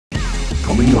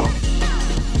Coming up,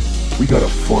 we got a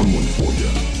fun one for you.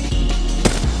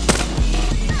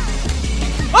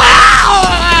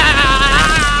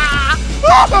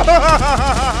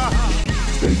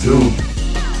 Stay tuned.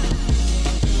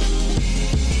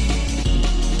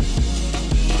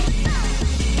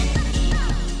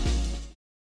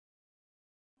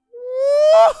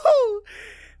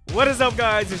 What is up,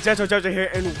 guys? It's Jetro Jojo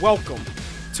here, and welcome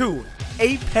to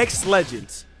Apex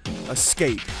Legends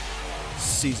Escape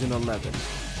Season 11.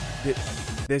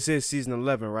 This is Season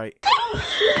 11, right?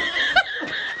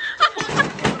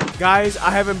 Guys,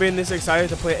 I haven't been this excited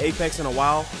to play Apex in a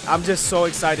while. I'm just so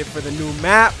excited for the new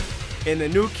map and the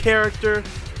new character,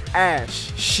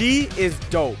 Ash. She is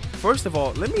dope. First of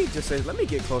all, let me just say, let me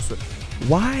get closer.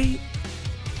 Why?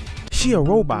 She a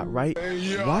robot, right?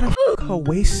 Why the fuck her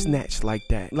waist snatched like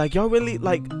that? Like, y'all really,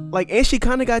 like, and she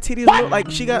kind of got titties,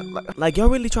 like, she got, like, y'all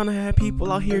really trying to have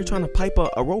people out here trying to pipe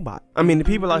a robot? I mean, the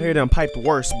people out here done piped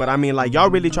worse, but I mean, like,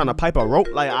 y'all really trying to pipe a rope?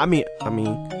 Like, I mean,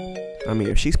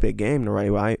 if she spit game the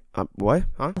right way, what?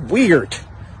 Huh? Weird,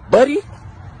 buddy.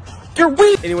 You're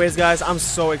weird. Anyways, guys, I'm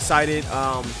so excited.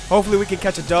 Hopefully we can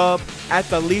catch a dub. At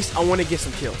the least, I want to get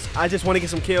some kills. I just want to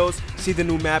get some kills, see the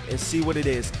new map, and see what it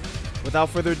is. Without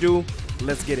further ado,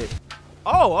 let's get it.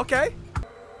 Oh, okay.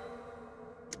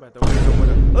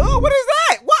 Oh, what is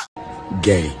that? What?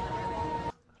 Gay.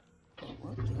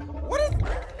 What is?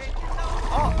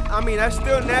 Oh, I mean, that's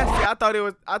still nasty. I thought,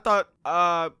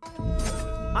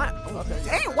 okay.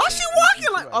 Dang, why she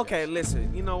walking like? Okay,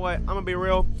 listen. You know what? I'm gonna be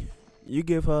real. You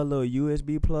give her a little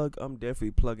USB plug, I'm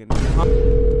definitely plugging it.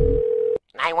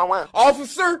 911.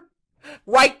 Officer,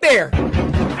 right there.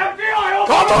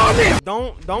 Come on in.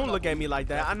 Don't look at me like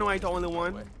that. I know I ain't the only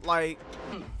one. Like,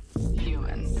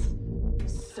 humans,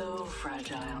 so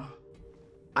fragile.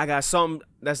 I got something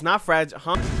that's not fragile,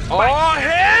 huh? Oh,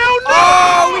 hell no!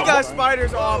 Oh, we got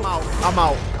spiders. Oh, I'm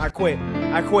out. I quit.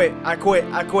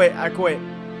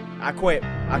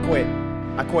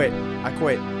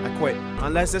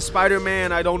 Unless it's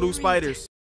Spider-Man, I don't do spiders.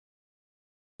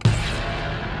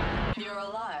 You're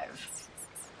alive.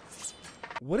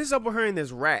 What is up with her and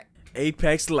this rat?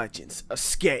 Apex Legends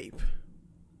Escape.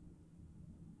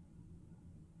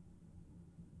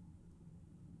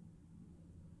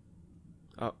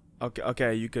 Oh,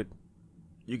 okay, you could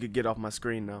get off my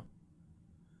screen now.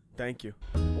 Thank you.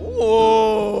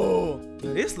 Whoa,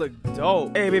 this look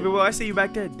dope. Hey, baby, well, I see you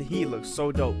back there. He looks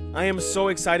so dope. I am so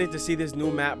excited to see this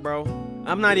new map, bro.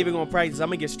 I'm not even gonna practice. I'm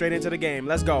gonna get straight into the game.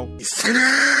 Let's go.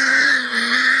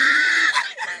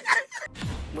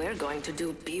 We're going to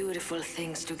do beautiful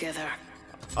things together.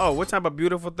 Oh, what type of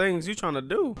beautiful things you trying to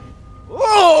do?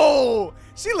 Whoa,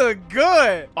 she look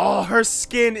good. Oh, her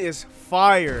skin is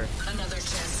fire. Another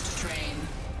chance to train.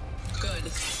 Good.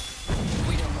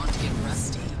 We don't want to get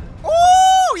rusty.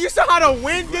 Oh, you saw how the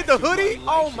wind did the hoodie?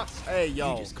 Oh my, hey,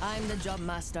 yo. I'm the job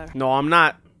master. No, I'm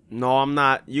not. No, I'm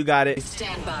not. You got it.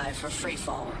 Stand by for free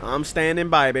fall. I'm standing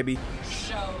by, baby.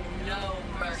 Show no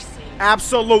mercy.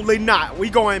 Absolutely not. We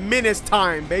going minutes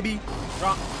time, baby.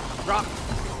 Drop.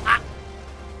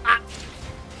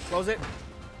 Close it.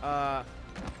 Ooh, I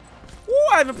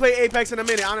haven't played Apex in a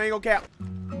minute. I ain't gonna cap.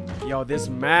 Yo, this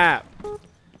map.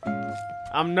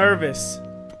 I'm nervous.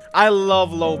 I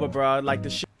love Loba, bro. Like the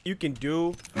shit you can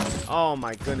do. Oh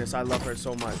my goodness, I love her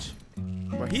so much.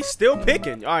 Bro, he's still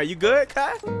picking. All right, you good,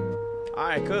 Kai? All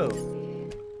right, cool.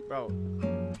 Bro.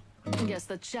 Guess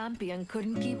the champion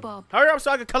couldn't keep up. Hurry up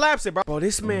so I can collapse it, bro. Bro,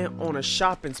 this man on a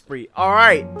shopping spree. All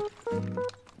right.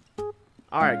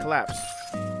 All right, collapse.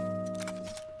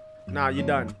 Nah, you're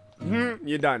done.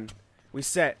 You're done. We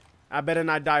set. I better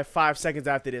not die 5 seconds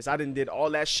after this. I done did all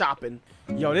that shopping.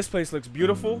 Yo, this place looks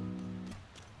beautiful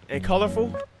and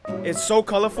colorful. It's so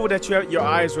colorful that your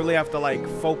eyes really have to like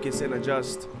focus and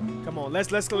adjust. Come on,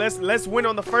 let's win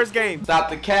on the first game. Stop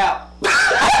the cap.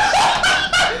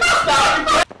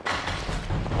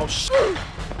 Oh shit!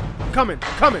 I'm coming.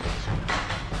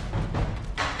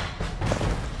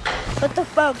 What the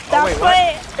fuck? Oh, Stop wait,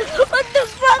 playing. What the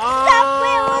fuck? Stop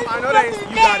playing. I know that.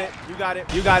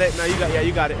 You got it. No, you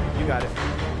got it.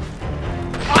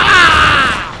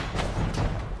 Ah!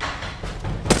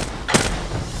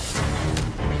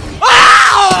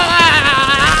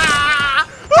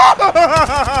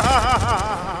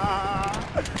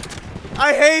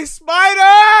 I hate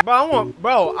spider.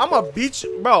 Bro, I'm a beach,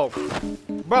 bro.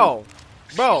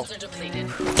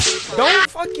 Don't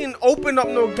fucking open up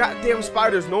no goddamn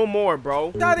spiders no more,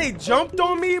 bro. How they jumped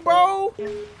on me, bro.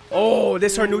 Oh,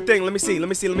 this her new thing. Let me see. Let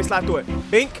me slide through it.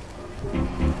 Bink.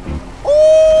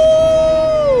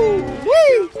 Ooh,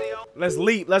 wee. Let's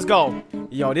leap. Let's go.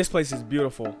 Yo, this place is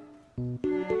beautiful.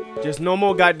 Just no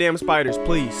more goddamn spiders,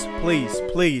 please, please,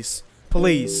 please,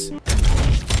 please.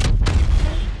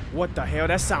 What the hell?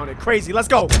 That sounded crazy. Let's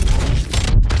go.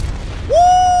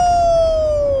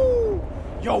 Woo!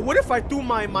 Yo, what if I threw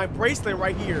my bracelet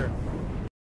right here?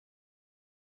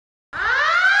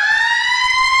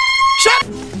 Shut.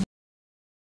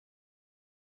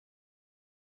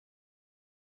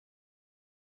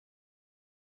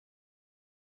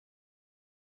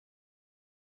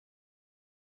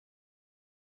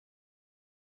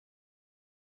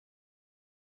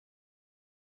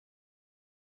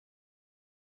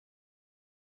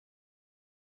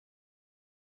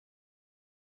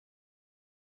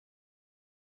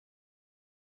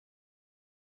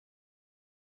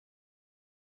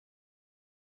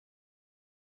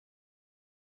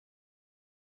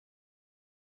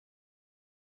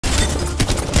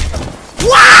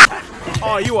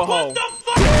 Oh, you a hoe.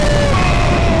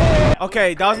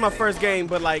 Okay, that was my first game,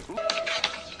 but like,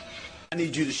 I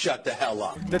need you to shut the hell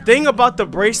up. the thing about the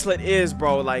bracelet is,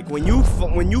 bro, like when you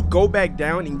go back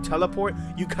down and you teleport,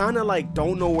 you kind of like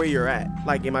don't know where you're at.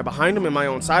 Like, am I behind him? Am I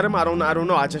on side him? I don't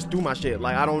know. I just do my shit.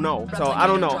 Like, I don't know. So I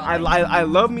don't know. I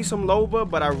love me some Loba,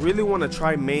 but I really want to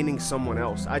try maining someone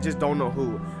else. I just don't know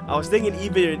who. I was thinking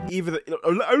either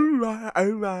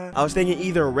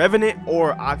Revenant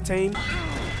or Octane.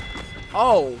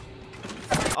 Oh,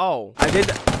 I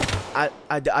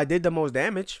did the most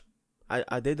damage.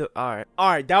 I did the all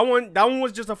right. That one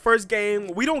was just the first game.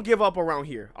 We don't give up around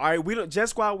here. All right, we don't, Jet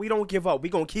Squad, we don't give up. We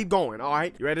gonna keep going. All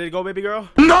right, you ready to go, baby girl?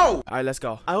 No. All right, let's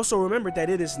go. I also remembered that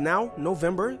it is now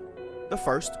November the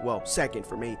 1st. Well, 2nd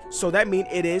for me. So that means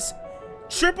it is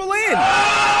Triple N.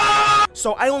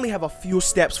 So I only have a few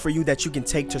steps for you that you can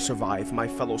take to survive, my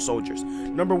fellow soldiers.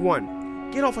 Number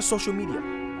 1, get off of social media.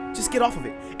 Just get off of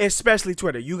it, especially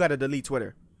Twitter. You gotta delete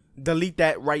Twitter. Delete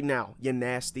that right now, you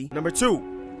nasty. Number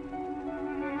 2.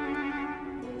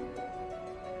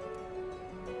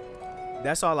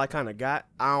 That's all I kind of got.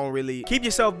 I don't really keep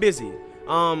yourself busy.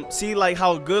 See like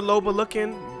how good Loba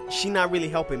looking? She not really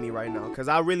helping me right now, cause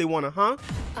I really wanna,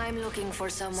 I'm looking for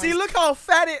someone. See, look how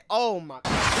fat it. Oh my.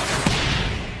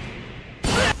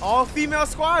 All female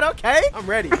squad. Okay, I'm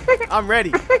ready. I'm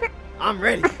ready. I'm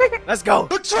ready. Let's go.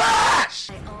 The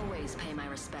trash. I always pay my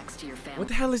respects to your family. What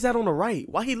the hell is that on the right?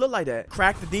 Why he look like that?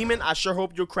 Crack the demon? I sure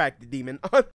hope you'll crack the demon.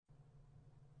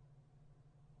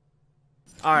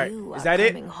 All right, is that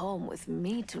it? Coming home with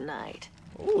me tonight.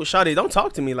 Ooh, Shawty, don't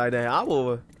talk to me like that. I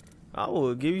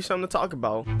will give you something to talk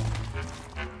about.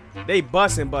 They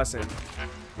bussin'.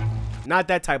 Not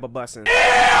that type of bussin'.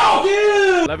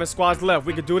 11 squads left.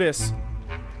 We could do this.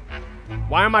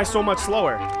 Why am I so much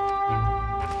slower?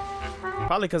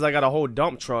 Probably because I got a whole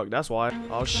dump truck. That's why.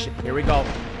 Oh shit. Here we go.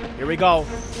 Here we go.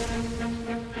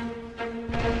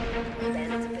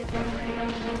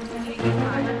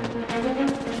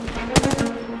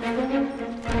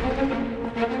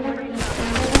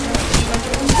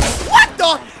 What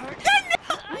the?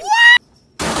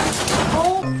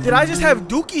 What? Did I just have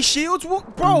Dookie shields?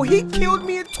 Bro, he killed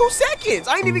me in 2 seconds.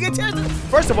 I didn't even get a chance to.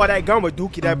 First of all, that gun with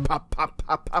Dookie, that pop, pop,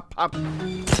 pop, pop, pop.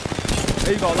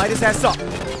 There you go. Light his ass up.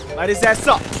 Light his ass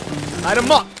up. Light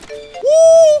him up. Woo,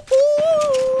 woo,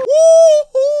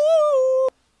 woo.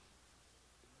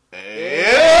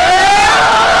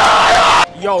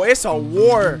 Yo, it's a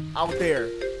war out there.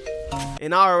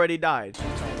 And I already died.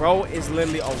 Bro, it's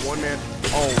literally a one-man.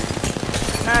 Oh.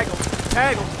 Tag him.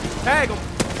 Tag him. Tag him.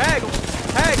 Tag him.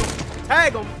 Tag him.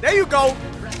 Tag him. There you go.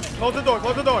 Close the door.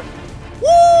 Close the door.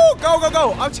 Woo! Go, go,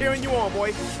 go. I'm cheering you on,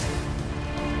 boy.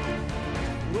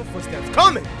 Little footsteps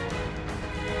coming.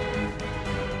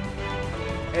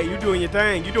 Hey, you doing your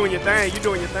thing. You doing your thing. You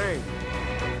doing your thing.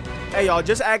 Hey, y'all,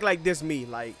 just act like this me.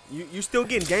 Like, you still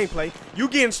getting gameplay. You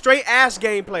getting straight ass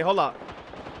gameplay. Hold up.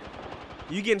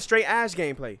 You getting straight ass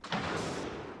gameplay.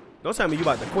 Don't tell me you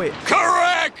about to quit.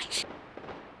 Correct.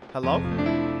 Hello?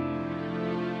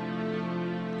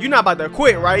 You not about to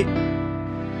quit, right?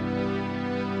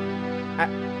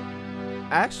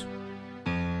 Ash?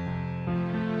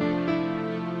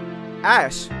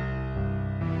 Ash?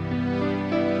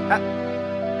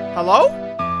 Hello?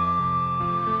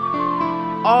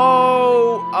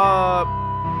 Oh,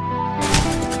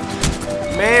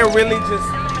 man really just,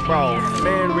 bro,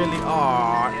 man really,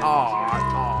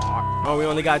 oh, we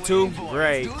only got 2?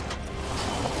 Great.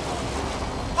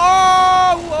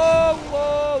 Oh, whoa,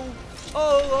 whoa,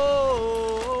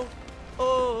 oh, oh,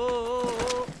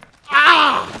 oh,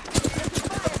 ah!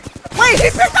 Wait, he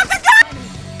picked up the gun!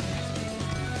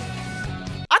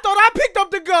 I thought I picked up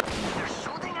the gun!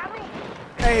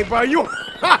 Hey, bro, you on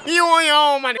your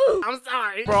own, man. I'm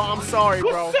sorry. Bro, I'm sorry,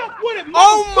 bro. What's up with it,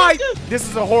 oh, my. This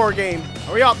is a horror game.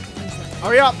 Hurry up.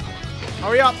 Hurry up.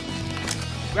 Hurry up.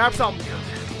 Grab something.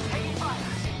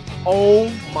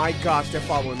 Oh my gosh, they're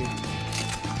following me.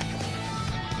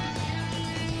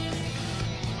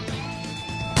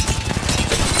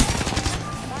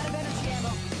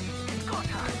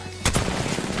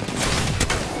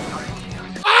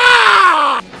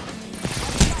 Ah!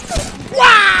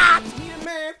 What?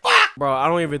 Man, fuck! Bro, I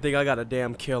don't even think I got a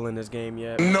damn kill in this game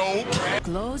yet. No.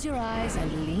 Close your eyes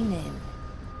and lean in.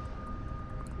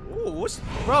 Ooh,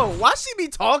 bro, why she be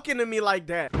talking to me like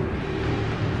that?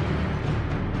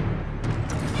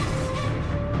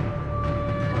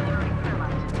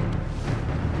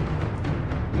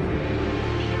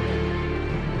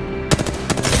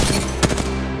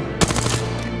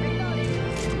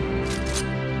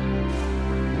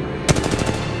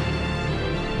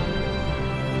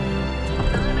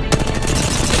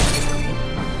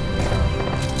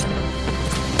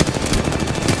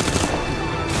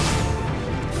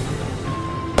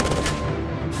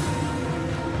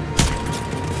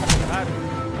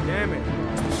 Damn it.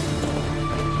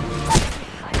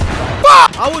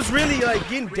 I was really like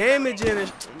getting damage in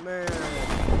it. Man.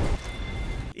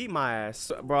 Eat my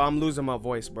ass. Bro, I'm losing my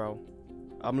voice, bro.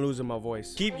 I'm losing my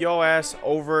voice. Keep your ass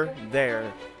over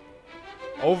there.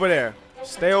 Over there.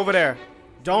 Stay over there.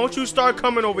 Don't you start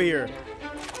coming over here.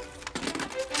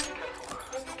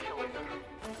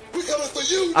 We coming for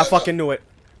you. I fucking knew it.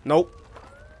 Nope.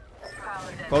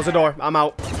 Close the door. I'm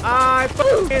out. I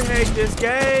fucking hate this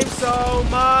game so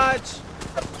much.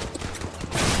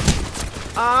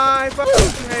 I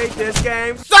fucking hate this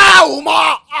game so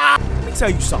much. Let me tell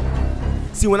you something.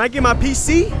 See, when I get my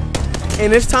PC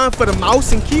and it's time for the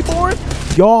mouse and keyboard,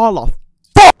 y'all are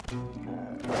fucked.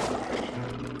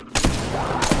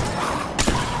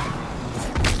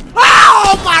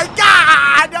 Oh my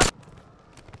god!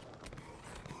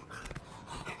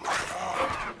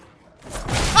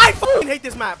 I fucking hate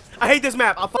this map. I hate this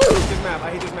map. I fucking hate this map.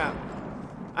 I hate this map.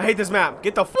 I hate this map.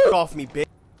 Get the fuck off me, bitch.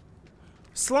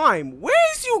 Slime, where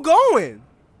is you going?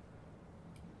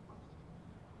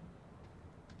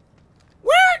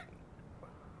 Where?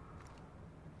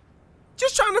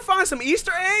 Just trying to find some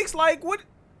Easter eggs? Like what?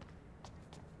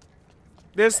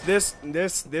 Look at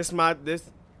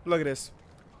this.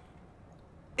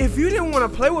 If you didn't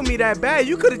want to play with me that bad,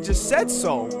 you could have just said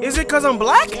so. Is it because I'm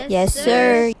black? Yes,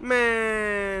 sir.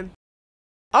 Man.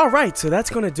 Alright, so that's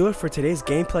going to do it for today's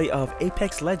gameplay of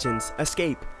Apex Legends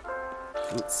Escape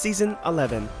Season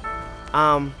 11.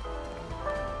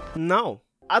 No.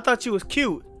 I thought you was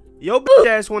cute. Yo bitch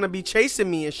ass want to be chasing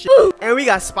me and shit. And we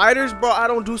got spiders, bro. I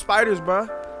don't do spiders, bro.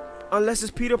 Unless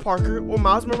it's Peter Parker or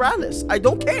Miles Morales. I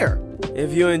don't care.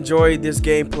 If you enjoyed this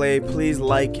gameplay, please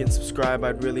like and subscribe.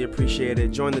 I'd really appreciate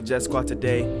it. Join the Jet Squad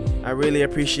today. I really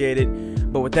appreciate it.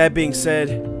 But with that being said,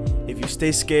 if you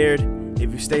stay scared,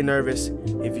 if you stay nervous,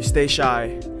 if you stay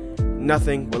shy,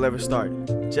 nothing will ever start.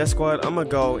 Jet Squad, I'm gonna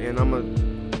go and I'm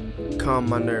gonna calm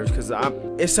my nerves because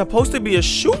it's supposed to be a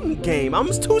shooting game. I'm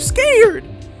too scared.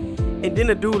 And then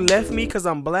the dude left me because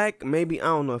I'm black. Maybe, I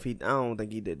don't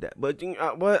think he did that. But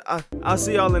I'll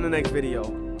see y'all in the next video.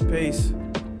 Peace.